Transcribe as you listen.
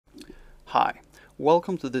Hi,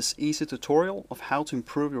 welcome to this easy tutorial of how to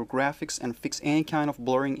improve your graphics and fix any kind of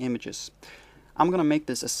blurring images. I'm gonna make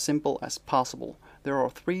this as simple as possible. There are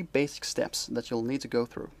 3 basic steps that you'll need to go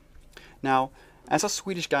through. Now, as a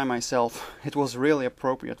Swedish guy myself, it was really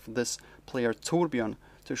appropriate for this player Torbjörn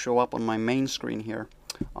to show up on my main screen here.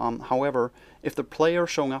 However, if the player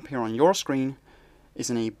showing up here on your screen is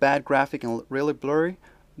in a bad graphic and really blurry,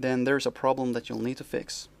 then there's a problem that you'll need to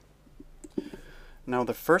fix. Now,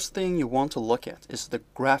 the first thing you want to look at is the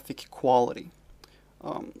graphic quality.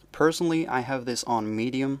 Personally, I have this on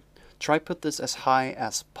medium. Try put this as high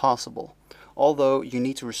as possible. Although you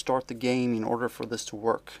need to restart the game in order for this to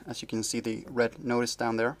work, as you can see the red notice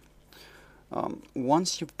down there.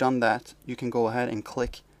 Once you've done that, you can go ahead and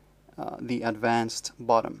click the advanced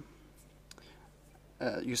button.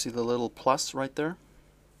 You see the little plus right there?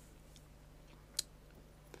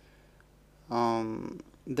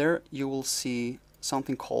 There you will see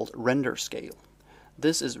something called render scale.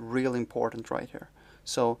 This is really important right here.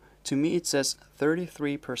 So to me it says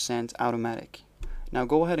 33% automatic. Now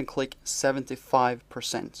go ahead and click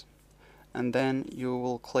 75% and then you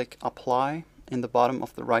will click apply in the bottom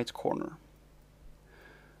of the right corner.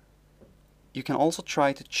 You can also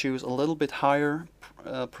try to choose a little bit higher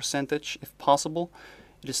percentage if possible.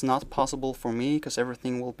 It is not possible for me because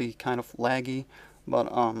everything will be kind of laggy, but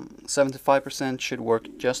 75% should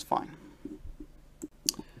work just fine.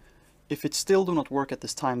 If it still do not work at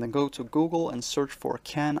this time, then go to Google and search for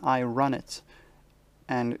 "Can I run it?"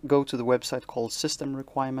 and go to the website called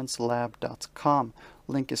systemrequirementslab.com.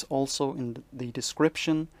 Link is also in the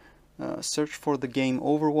description. Search for the game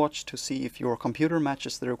Overwatch to see if your computer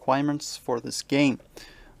matches the requirements for this game.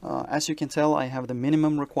 As you can tell, I have the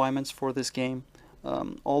minimum requirements for this game,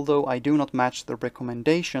 although I do not match the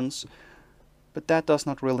recommendations, but that does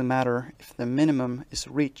not really matter if the minimum is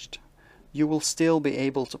reached. You will still be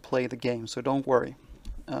able to play the game, so don't worry,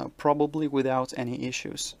 probably without any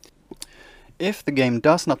issues. If the game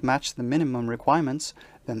does not match the minimum requirements,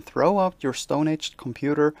 then throw out your Stone-aged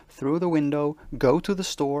computer through the window, go to the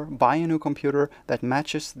store, buy a new computer that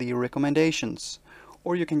matches the recommendations.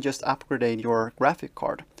 Or you can just upgrade your graphic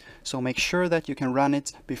card. So make sure that you can run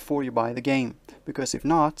it before you buy the game, because if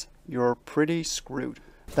not, you're pretty screwed.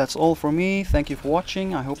 That's all for me. Thank you for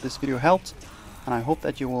watching. I hope this video helped, and I hope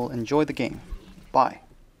that you will enjoy the game. Bye.